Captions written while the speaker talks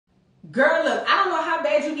Girl, look, I don't know how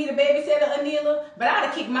bad you need a babysitter, Anila, but I'd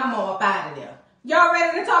have kicked my mom up out of there. Y'all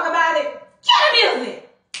ready to talk about it? Get the music!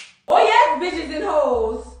 Oh yes, bitches and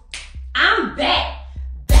hoes. I'm back.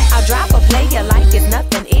 I'll drop a player like it's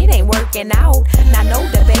nothing, it ain't working out. Now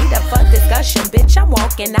no debate or for discussion, bitch, I'm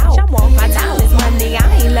walking out. My time is money,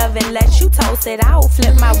 I ain't loving, let you toast it out.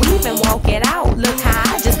 Flip my weave and walk it out, look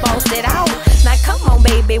how I just bossed it out. Now come on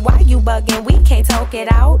baby, why you bugging, we can't talk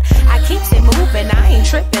it out. I keeps it moving, I ain't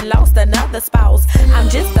tripping, lost another spouse. I'm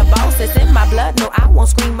just a boss, it's in my blood, no I won't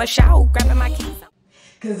scream or shout. Grabbing my keys.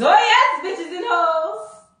 Cause oh yes, bitches and hoes,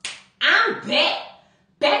 I'm back.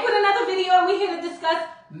 Back with another video, and we're here to discuss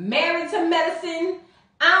Married to Medicine.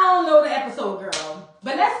 I don't know the episode, girl.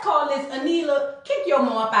 But let's call this Anila, kick your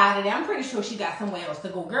mom up out of there. I'm pretty sure she got somewhere else to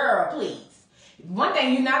go. Girl, please. One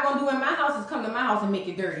thing you're not going to do in my house is come to my house and make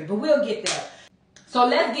it dirty. But we'll get there. So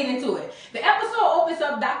let's get into it. The episode opens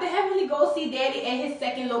up, Dr. Heavenly goes see Daddy at his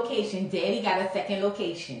second location. Daddy got a second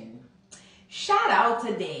location. Shout out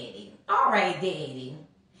to Daddy. All right, Daddy.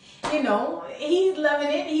 You know, he's loving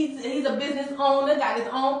it. He's a business owner, got his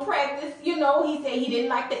own practice. You know, he said he didn't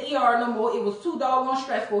like the ER no more. It was too doggone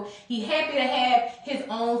stressful. He happy to have his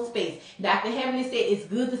own space. Dr. Heavenly said it's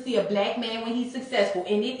good to see a black man when he's successful,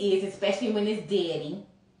 and it is, especially when it's Daddy.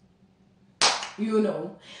 You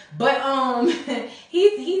know, but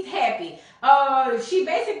he's happy. She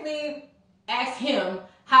basically asked him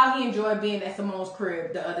how he enjoyed being at Simone's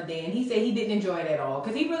crib the other day, and he said he didn't enjoy it at all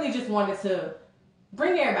because he really just wanted to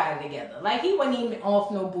bring everybody together. Like, he wasn't even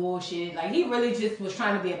off no bullshit. Like, he really just was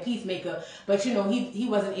trying to be a peacemaker. But, you know, he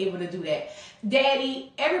wasn't able to do that.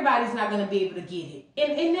 Daddy, everybody's not going to be able to get it.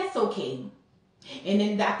 And that's okay. And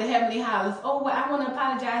then Dr. Heavenly hollers, oh, well, I want to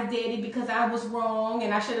apologize, Daddy, because I was wrong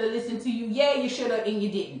and I should have listened to you. Yeah, you should have and you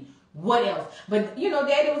didn't. What else? But, you know,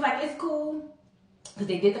 Daddy was like, it's cool. Because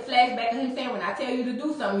they did the flashback of him saying, when I tell you to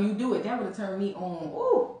do something, you do it. That would have turned me on.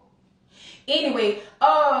 Ooh. Anyway,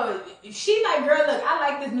 she like, girl, look, I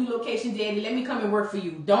like this new location, Daddy. Let me come and work for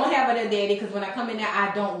you. Don't have her there, Daddy, because when I come in there,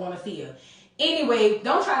 I don't want to see her. Anyway,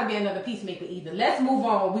 don't try to be another peacemaker either. Let's move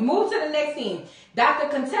on. We move to the next scene. Dr.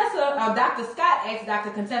 Scott asked Dr.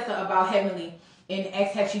 Contessa about Heavenly and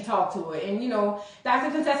asked have she talked to her. And, you know,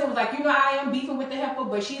 Dr. Contessa was like, you know, I am beefing with the heifer,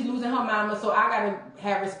 but she's losing her mama, so I got to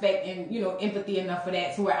have respect and, you know, empathy enough for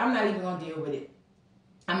that to where I'm not even going to deal with it.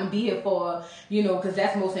 I'm going to be here for, you know, because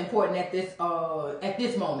that's most important at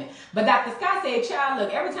this moment. But Dr. Scott said, child,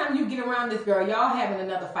 look, every time you get around this girl, y'all having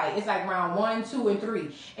another fight. It's like round 1, 2, and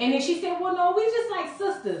 3. And then she said, well, no, we just like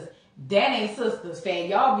sisters. That ain't sisters, fam.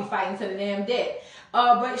 Y'all be fighting to the damn death.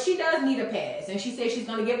 But she does need a pass. And she said she's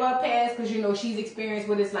going to give her a pass because, you know, she's experienced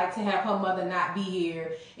what it's like to have her mother not be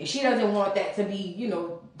here. And she doesn't want that to be, you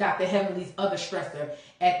know, Dr. Heavenly's other stressor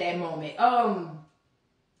at that moment.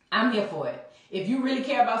 I'm here for it. If you really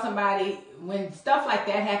care about somebody, when stuff like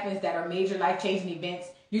that happens that are major life-changing events,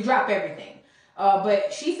 you drop everything.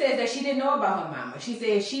 But she says that she didn't know about her mama. She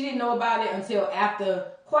says she didn't know about it until after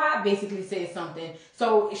Quad basically said something.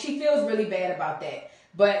 So she feels really bad about that.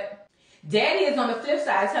 But Daddy is on the flip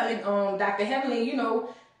side telling Dr. Heavenly, you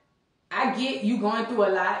know, I get you going through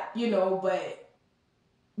a lot, you know, but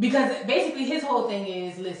because basically his whole thing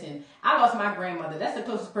is, listen, I lost my grandmother. That's the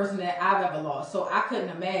closest person that I've ever lost. So I couldn't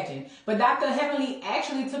imagine. But Dr. Heavenly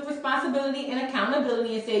actually took responsibility and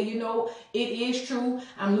accountability and said, you know, it is true.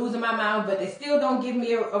 I'm losing my mind, but they still don't give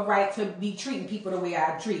me a right to be treating people the way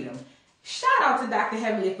I treat them. Shout out to Dr.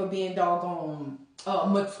 Heavenly for being doggone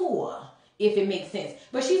mature, if it makes sense.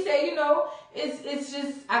 But she said, you know, it's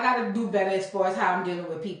just, I got to do better as far as how I'm dealing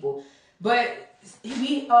with people. But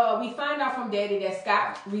we find out from Daddy that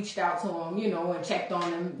Scott reached out to him, you know, and checked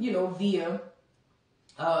on him, you know, via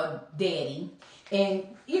Daddy. And,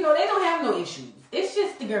 you know, they don't have no issues. It's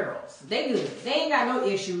just the girls. They good. They ain't got no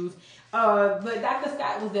issues. But Dr.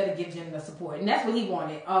 Scott was there to give them the support. And that's what he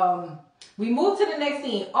wanted. We move to the next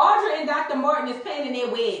scene. Audra and Dr. Martin is planning their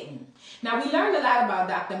wedding. Now, we learned a lot about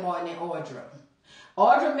Dr. Martin and Audra.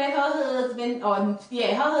 Audra met her husband, her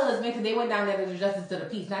husband, because they went down there to the Justice of the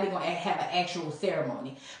Peace. Now they're going to have an actual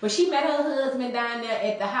ceremony. But she met her husband down there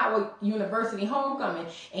at the Howard University homecoming.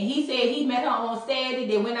 And he said he met her on Saturday.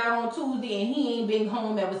 They went out on Tuesday, and he ain't been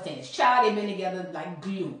home ever since. Child, they've been together like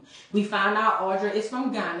glue. We found out Audra is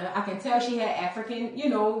from Ghana. I can tell she had African, you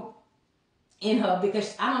know, in her,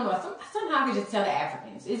 because I don't know, somehow I can just tell the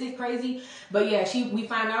Africans. Is it crazy? But yeah, we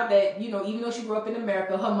find out that, you know, even though she grew up in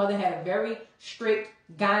America, her mother had a very strict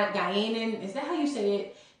Ghanaian, is that how you say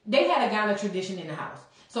it? They had a Ghana tradition in the house.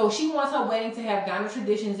 So she wants her wedding to have Ghana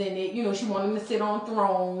traditions in it. You know, she wants them to sit on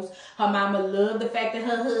thrones. Her mama loved the fact that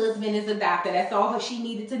her husband is a doctor. That's all she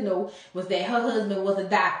needed to know, was that her husband was a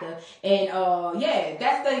doctor. And yeah,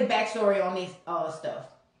 that's the backstory on this stuff.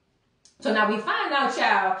 So now we find out,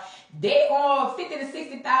 child, they are $50,000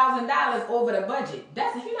 to $60,000 over the budget.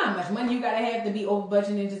 That's, you know how much money you gotta have to be over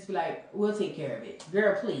budget and just be like, we'll take care of it.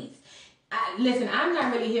 Girl, please. Listen, I'm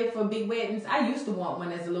not really here for big weddings. I used to want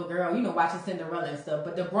one as a little girl, you know, watching Cinderella and stuff.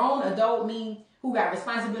 But the grown adult me who got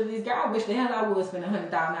responsibilities, girl, I wish the hell I would spend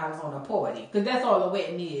 $100,000 on a party. Because that's all a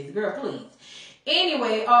wedding is. Girl, please.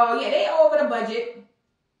 Anyway, yeah, they over the budget.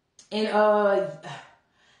 And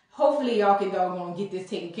hopefully y'all can doggone get this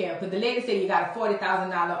taken care of. Because the lady said you got a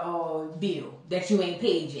 $40,000 bill that you ain't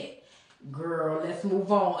paid yet. Girl, let's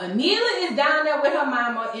move on. Anila is down there with her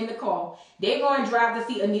mama in the car. They're going to drive to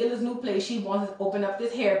see Anila's new place. She wants to open up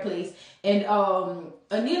this hair place. And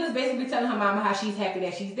Anila's basically telling her mama how she's happy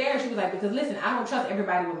that she's there. She was like, because listen, I don't trust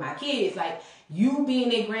everybody with my kids. Like, you being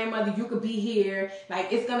their grandmother, you could be here.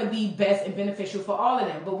 Like, it's going to be best and beneficial for all of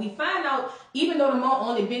them. But we find out, even though the mom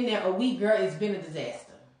only been there a week, girl, it's been a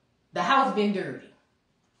disaster. The house been dirty.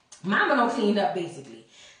 Mama don't clean up, basically.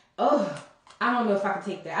 Ugh. I don't know if I can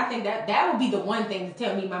take that. I think that would be the one thing to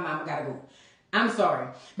tell me my mama gotta go. I'm sorry.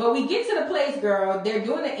 But we get to the place, girl. They're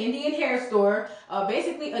doing an Indian hair store.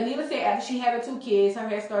 Basically, Anila said after she had her 2 kids, her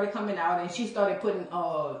hair started coming out and she started putting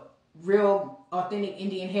real authentic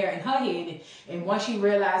Indian hair in her head. And once she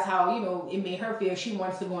realized how, you know, it made her feel, she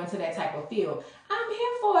wants to go into that type of field. I'm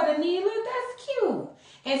here for it, Anila. That's cute.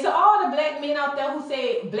 And to all the black men out there who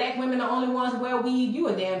say black women are the only ones wear weave, you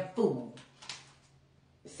a damn fool.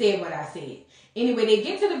 Said what I said. Anyway, they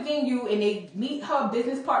get to the venue and they meet her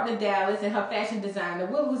business partner, Dallas, and her fashion designer.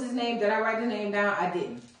 What was his name? Did I write his name down? I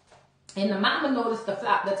didn't. And the mama noticed the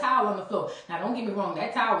towel on the floor. Now, don't get me wrong.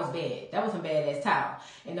 That towel was bad. That was a badass towel.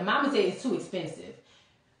 And the mama said it's too expensive.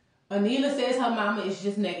 Anila says her mama is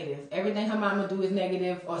just negative. Everything her mama do is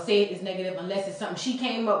negative or say it is negative unless it's something she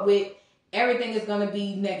came up with. Everything is going to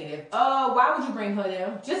be negative. Why would you bring her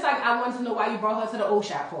there? Just like I wanted to know why you brought her to the old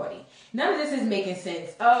shop party. None of this is making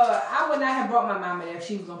sense. I would not have brought my mama there if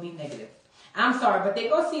she was going to be negative. I'm sorry, but they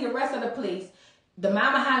go see the rest of the place. The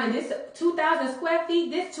mama hollering, this 2,000 square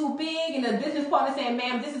feet, this too big. And the business partner saying,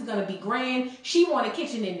 ma'am, this is going to be grand. She want a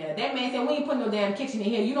kitchen in there. That man said, we ain't putting no damn kitchen in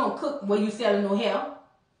here. You don't cook where you selling no hair.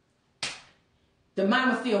 The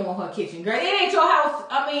mama still want her kitchen. Girl, it ain't your house.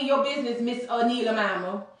 I mean, your business, Miss Anila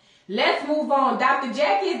mama. Let's move on. Dr.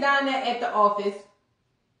 Jackie is down there at the office.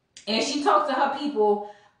 And she talks to her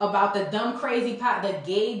people about the Dumb Crazy Dumb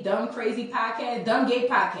Gay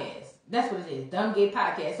Podcast. That's what it is. Dumb Gay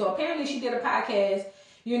Podcast. So apparently she did a podcast,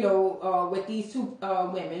 you know, with these 2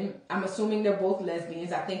 women. I'm assuming they're both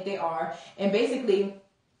lesbians. I think they are. And basically,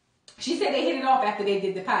 she said they hit it off after they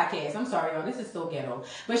did the podcast. I'm sorry, y'all. This is so ghetto.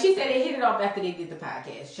 But she said they hit it off after they did the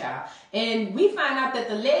podcast, child. And we find out that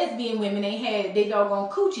the lesbian women, they had their doggone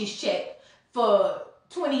coochies checked for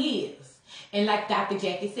 20 years. And like Dr.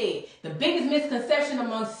 Jackie said, the biggest misconception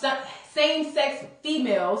among same-sex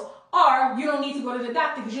females are you don't need to go to the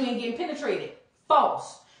doctor because you ain't getting penetrated.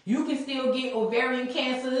 False. You can still get ovarian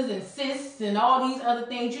cancers and cysts and all these other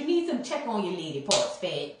things. You need to check on your lady parts,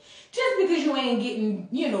 fat. Just because you ain't getting,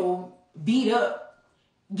 you know, beat up,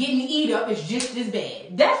 getting eat up is just as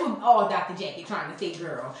bad. That's what all Dr. Jackie trying to say,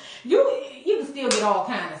 girl. You can still get all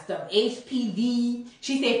kind of stuff. HPV.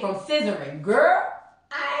 She said from scissoring. Girl,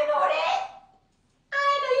 I ain't know that. I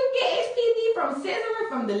ain't know you get HPV from scissoring,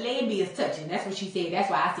 from the labia's touching. That's what she said. That's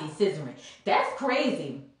why I say scissoring. That's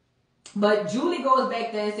crazy. But Julie goes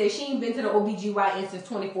back there and says she ain't been to the OBGYN since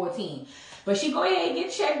 2014. But she go ahead and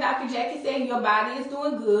get checked. Dr. Jackie said your body is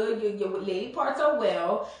doing good. Your lady parts are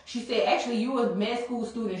well. She said, actually, you a med school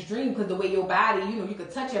student's dream because the way your body, you know, you could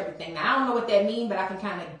touch everything. Now, I don't know what that means, but I can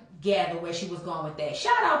kind of gather where she was going with that.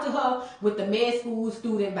 Shout out to her with the med school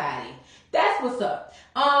student body. That's what's up.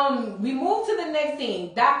 We move to the next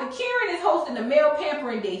scene. Dr. Kieran is hosting a male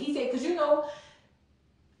pampering day. He said, because, you know,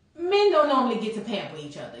 men don't normally get to pamper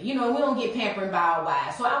each other. You know, we don't get pampering by our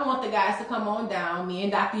wives. So I want the guys to come on down. Me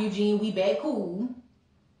and Dr. Eugene, we back cool.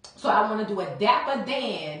 So I want to do a Dapper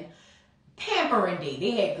Dan pampering day.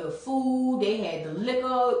 They had good food. They had the liquor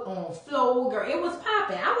on flow. Girl, it was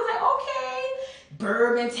popping. I was like, okay.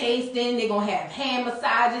 Bourbon tasting. They're going to have hand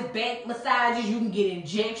massages, back massages. You can get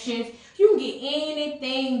injections. You can get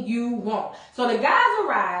anything you want. So the guys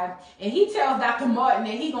arrive, and he tells Dr. Martin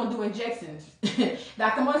that he's going to do injections.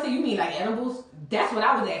 Dr. Martin said, you mean like edibles? That's what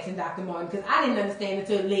I was asking Dr. Martin, because I didn't understand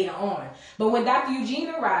until later on. But when Dr. Eugene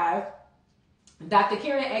arrived, Dr.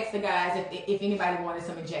 Kieran asked the guys if anybody wanted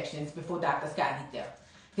some injections before Dr. Scott got there.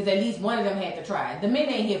 Because at least one of them had to try it. The men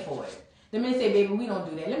ain't here for it. The men say, baby, we don't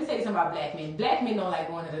do that. Let me tell you something about black men. Black men don't like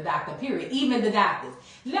going to the doctor, period. Even the doctors.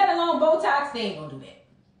 Let alone Botox, they ain't gonna do that.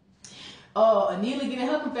 Anila get in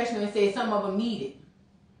her confessional and said some of them need it.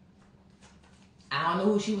 I don't know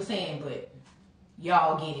who she was saying, but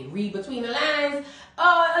y'all get it. Read between the lines.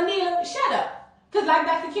 Anila, shut up. Because like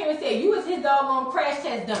Dr. Karen said, you was his doggone crash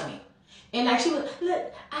test dummy. And like she was,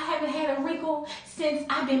 look, I haven't had a wrinkle since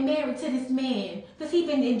I've been married to this man. Because he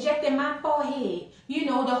been injecting my forehead, you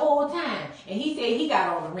know, the whole time. And he said he got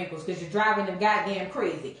all the wrinkles because you're driving them goddamn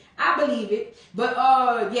crazy. I believe it. But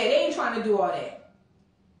yeah, they ain't trying to do all that.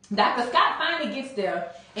 Dr. Scott finally gets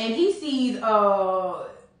there and he sees,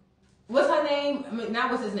 what's her name? I mean,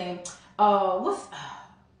 not what's his name. What's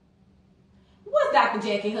Dr.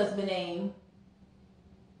 Jackie husband's name?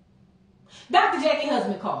 Dr. Jackie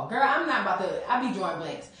husband called. Girl, I'm not about to, I be drawing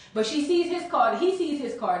blanks. But she sees his car, he sees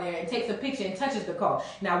his car there and takes a picture and touches the car.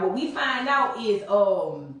 Now what we find out is,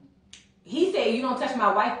 he said, you don't touch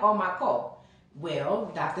my wife or my car.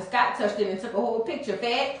 Well, Dr. Scott touched it and took a whole picture.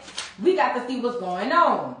 Fat, we got to see what's going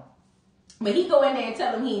on. But he go in there and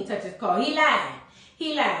tell him he ain't touch his car. He lied.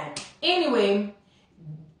 Anyway,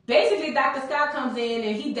 basically, Dr. Scott comes in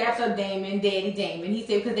and he daps up Daddy Damon. He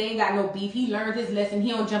said because they ain't got no beef. He learned his lesson. He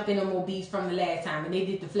don't jump in no more beefs from the last time. And they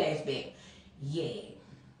did the flashback. He's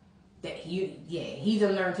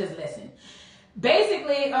learned his lesson.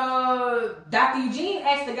 Basically, Dr. Eugene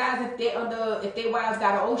asked the guys if their wives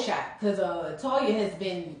got an O shot. Because Toya has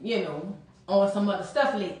been, you know, on some other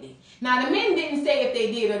stuff lately. Now, the men didn't say if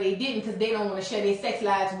they did or they didn't because they don't want to share their sex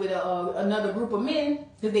lives with another group of men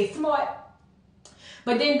because they smart.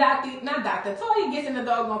 But then Toya gets in the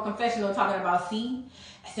doggone confessional talking about, see,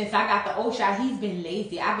 since I got the O shot, he's been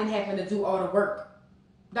lazy. I've been having to do all the work.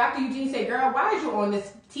 Dr. Eugene said, girl, why is you on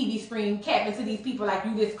this TV screen capping to these people like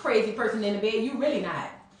you this crazy person in the bed? You really not.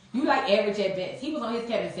 You like average at best. He was on his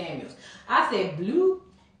Kevin Samuels. I said, Blue,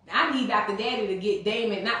 I need Dr. Daddy to get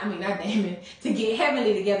to get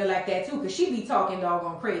Heavenly together like that too, because she be talking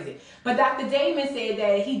doggone crazy. But Dr. Damon said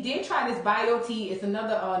that he did try this BioT. It's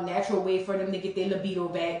another natural way for them to get their libido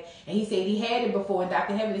back. And he said he had it before, and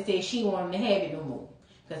Dr. Heavenly said she wanted him to have it no more.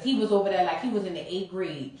 Because he was over there like he was in the 8th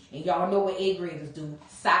grade. And y'all know what 8th graders do.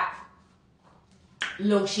 Sock,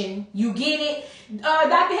 lotion, you get it?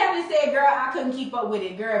 Dr. Heavenly said, girl, I couldn't keep up with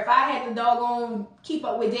it. Girl, if I had to doggone keep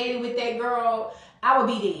up with Daddy with that girl, I would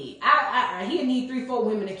be dead. He'd need 3-4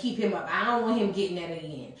 women to keep him up. I don't want him getting that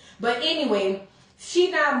again. But anyway,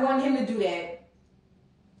 she not wanting him to do that.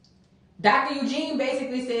 Dr. Eugene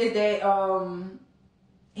basically says that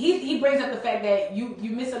he brings up the fact that you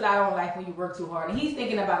miss a lot on life when you work too hard. And he's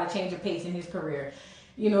thinking about a change of pace in his career.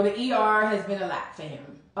 You know, the ER has been a lot for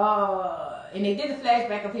him. And they did a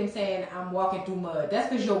flashback of him saying, I'm walking through mud. That's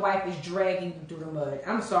because your wife is dragging you through the mud.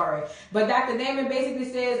 I'm sorry. But Dr. Damon basically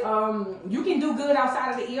says, you can do good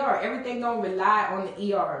outside of the ER. Everything don't rely on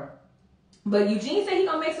the ER. But Eugene said he's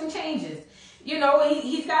going to make some changes. You know,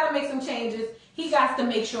 he's got to make some changes. He got to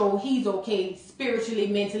make sure he's okay spiritually,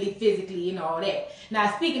 mentally, physically, and all that.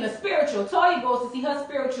 Now, speaking of spiritual, Toya goes to see her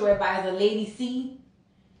spiritual advisor, Lady C,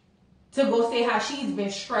 to go say how she's been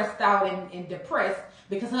stressed out and depressed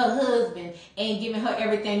because her husband ain't giving her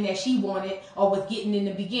everything that she wanted or was getting in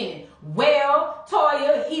the beginning. Well,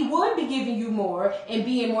 Toya, he would be giving you more and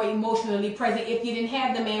being more emotionally present if you didn't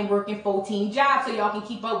have the man working 14 jobs so y'all can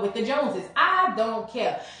keep up with the Joneses. I don't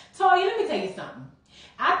care. Toya, let me tell you something.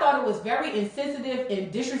 I thought it was very insensitive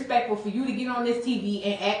and disrespectful for you to get on this TV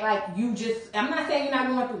and act like you just, I'm not saying you're not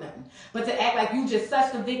going through nothing, but to act like you just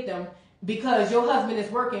such the victim because your husband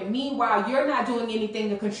is working. Meanwhile, you're not doing anything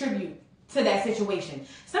to contribute to that situation.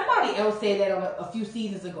 Somebody else said that on a few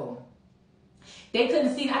seasons ago. They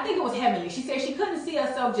couldn't see, I think it was Heavenly. She said she couldn't see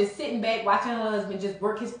herself just sitting back watching her husband just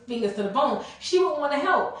work his fingers to the bone. She would want to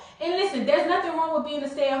help. And listen, there's nothing wrong with being a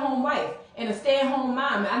stay-at-home wife and a stay-at-home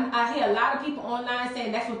mom. I hear a lot of people online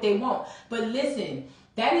saying that's what they want. But listen,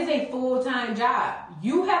 that is a full-time job.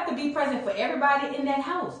 You have to be present for everybody in that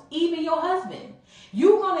house, even your husband.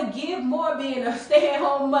 You're going to give more being a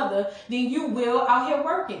stay-at-home mother than you will out here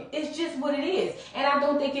working. It's just what it is. And I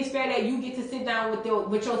don't think it's fair that you get to sit down with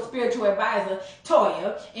your spiritual advisor,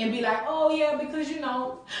 Toya, and be like, oh, yeah, because, you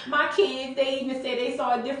know, my kids, they even said they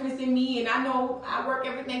saw a difference in me, and I know I work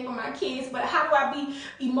everything for my kids, but how do I be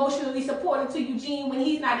emotionally supportive to Eugene when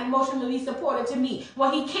he's not emotionally supportive to me?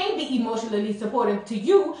 Well, he can't be emotionally supportive to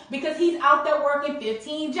you because he's out there working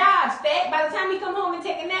 15 jobs. By the time he come home and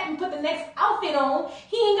take a nap and put the next outfit on,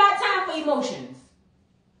 he ain't got time for emotions.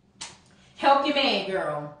 Help your man,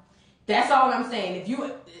 girl. That's all I'm saying.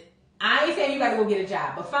 I ain't saying you got to go get a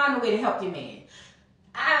job, but find a way to help your man.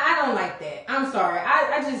 I don't like that. I'm sorry.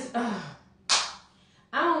 I just, I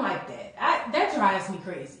don't like that. That drives me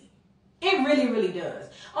crazy. It really, really does.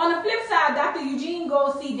 On the flip side, Dr. Eugene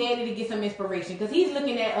goes see Daddy to get some inspiration because he's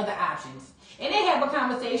looking at other options. And they have a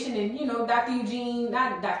conversation, and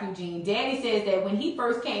Daddy says that when he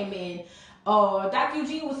first came in, Dr.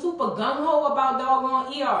 Eugene was super gung-ho about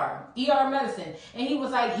doggone ER medicine. And he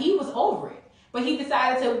was like, he was over it. But he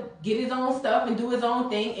decided to get his own stuff and do his own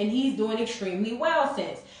thing, and he's doing extremely well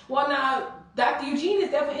since. Well, now, Dr. Eugene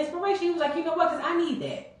is there for inspiration. He was like, you know what, because I need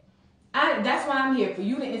that. That's why I'm here, for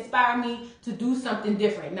you to inspire me to do something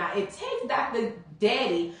different. Now, it takes Dr.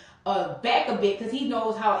 Daddy back a bit because he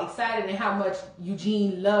knows how excited and how much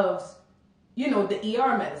Eugene loves, the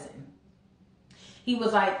ER medicine. He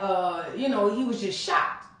was like, he was just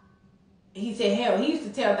shocked. He said, hell, he used to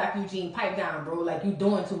tell Dr. Eugene, pipe down, bro, like you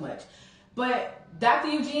doing too much. But Dr.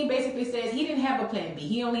 Eugene basically says he didn't have a plan B.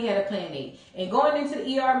 He only had a plan A. And going into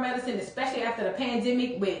the ER medicine, especially after the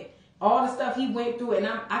pandemic with all the stuff he went through, and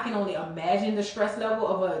I can only imagine the stress level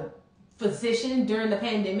of a physician during the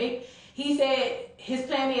pandemic, he said his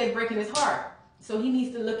plan A is breaking his heart. So he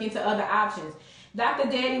needs to look into other options. Dr.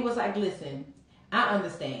 Daddy was like, listen, I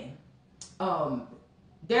understand.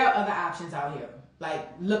 There are other options out here. Like,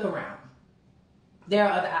 look around. There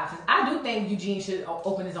are other options. I do think Eugene should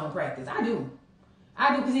open his own practice. I do,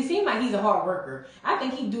 because he seems like he's a hard worker. I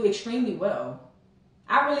think he'd do extremely well.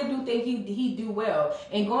 I really do think he'd do well.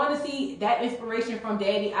 And going to see that inspiration from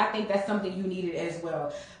Daddy, I think that's something you needed as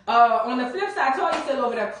well. On the flip side, Toya's still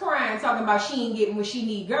over there crying, talking about she ain't getting what she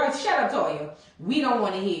need. Girl, shut up, Toya. We don't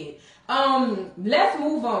want to hear it. Let's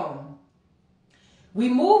move on. We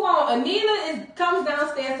move on. Anila comes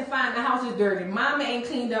downstairs to find the house is dirty. Mama ain't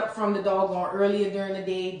cleaned up from the doggone earlier during the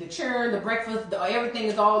day. The churn, the breakfast, everything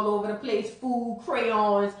is all over the place. Food,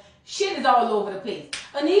 crayons, shit is all over the place.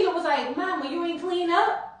 Anila was like, Mama, you ain't clean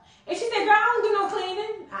up? And she said, girl, I don't do no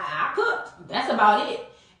cleaning. I cooked. That's about it.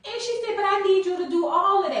 And she said, but I need you to do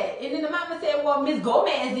all of that. And then the mama said, well, Miss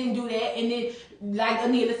Gomez didn't do that. And then, like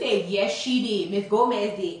Anila said, yes, she did. Miss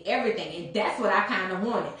Gomez did everything. And that's what I kind of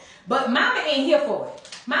wanted. But mama ain't here for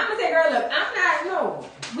it. Mama said, girl, look,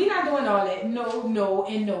 we not doing all that. No,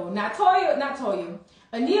 and no. Not Toya.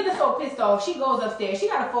 Anila's so pissed off, she goes upstairs. She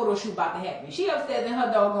got a photo shoot about to happen. She upstairs in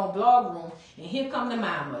her doggone blog room, and here come the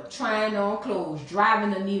mama, trying on clothes,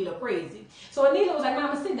 driving Anila crazy. So Anila was like,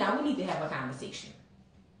 Mama, sit down. We need to have a conversation.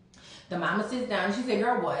 The mama sits down, and she said,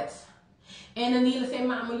 girl, what? And Anila said,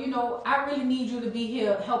 Mama, I really need you to be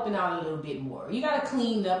here helping out a little bit more. You got to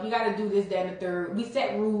clean up. You got to do this, that, and the third. We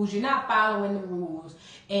set rules. You're not following the rules,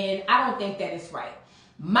 and I don't think that it's right.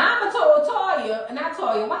 Mama told Toya, not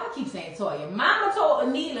Toya, why I keep saying Toya? Mama told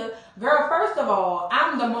Anila, girl, first of all,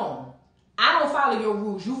 I'm the mom. I don't follow your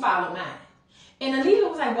rules. You follow mine. And Anila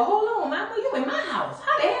was like, well, hold on, Mama. You in my house.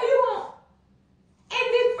 How the hell you going?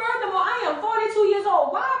 And then furthermore, I am 42 years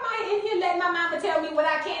old. Why am I in here letting my mama tell me what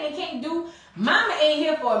I can and can't do? Mama ain't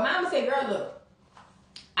here for it. Mama said, girl, look,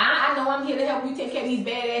 I know I'm here to help you take care of these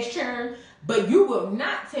badass churn, but you will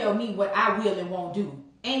not tell me what I will and won't do.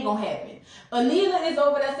 Ain't gonna happen. Anila is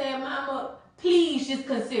over there saying, Mama, please just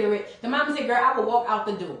consider it. The mama said, girl, I will walk out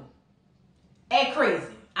the door. Act crazy.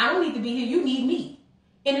 I don't need to be here. You need me.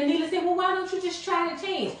 And Anila said, well, why don't you just try to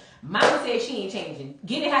change? Mama said she ain't changing.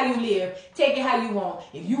 Get it how you live. Take it how you want.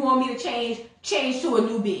 If you want me to change to a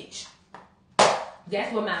new bitch.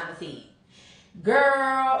 That's what Mama said.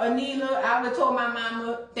 Girl, Anila, I would have told my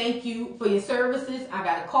mama, thank you for your services. I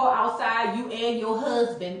got to call outside you and your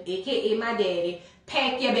husband, a.k.a. my daddy.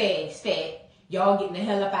 Pack your bags, fat. Y'all getting the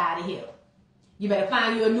hell up out of here. You better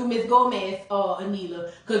find you a new Miss Gomez,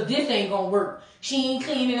 Anila, because this ain't going to work. She ain't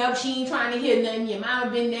cleaning up. She ain't trying to hear nothing. Your mama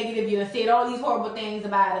been negative. You done said all these horrible things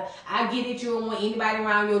about her. I get it. You don't want anybody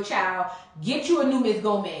around your child. Get you a new Miss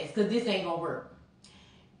Gomez, because this ain't going to work.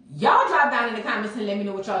 Y'all drop down in the comments and let me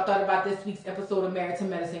know what y'all thought about this week's episode of Married to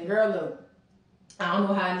Medicine. Girl, look, I don't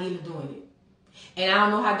know how Anila doing it. And I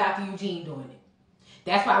don't know how Dr. Eugene doing it.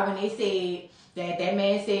 That's why when they said that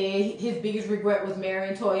man said his biggest regret was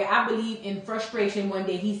marrying Toya, I believe in frustration one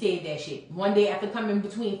day he said that shit. One day after coming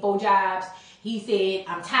between 4 jobs, he said,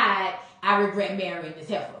 I'm tired. I regret marrying this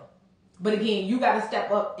heifer. But again, you got to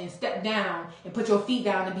step up and step down and put your feet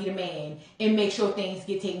down to be the man and make sure things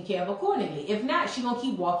get taken care of accordingly. If not, she going to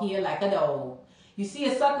keep walking you like a dog. You see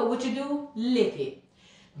a sucker, what you do? Lick it.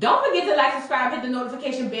 Don't forget to like, subscribe, hit the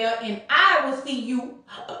notification bell, and I will see you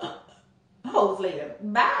hoes later.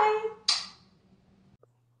 Bye.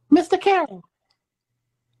 Mr. Carroll,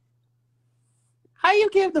 how you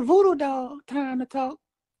give the voodoo doll time to talk?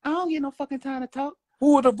 I don't get no fucking time to talk.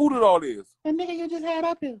 Who the voodoo doll is? The nigga you just had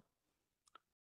up here.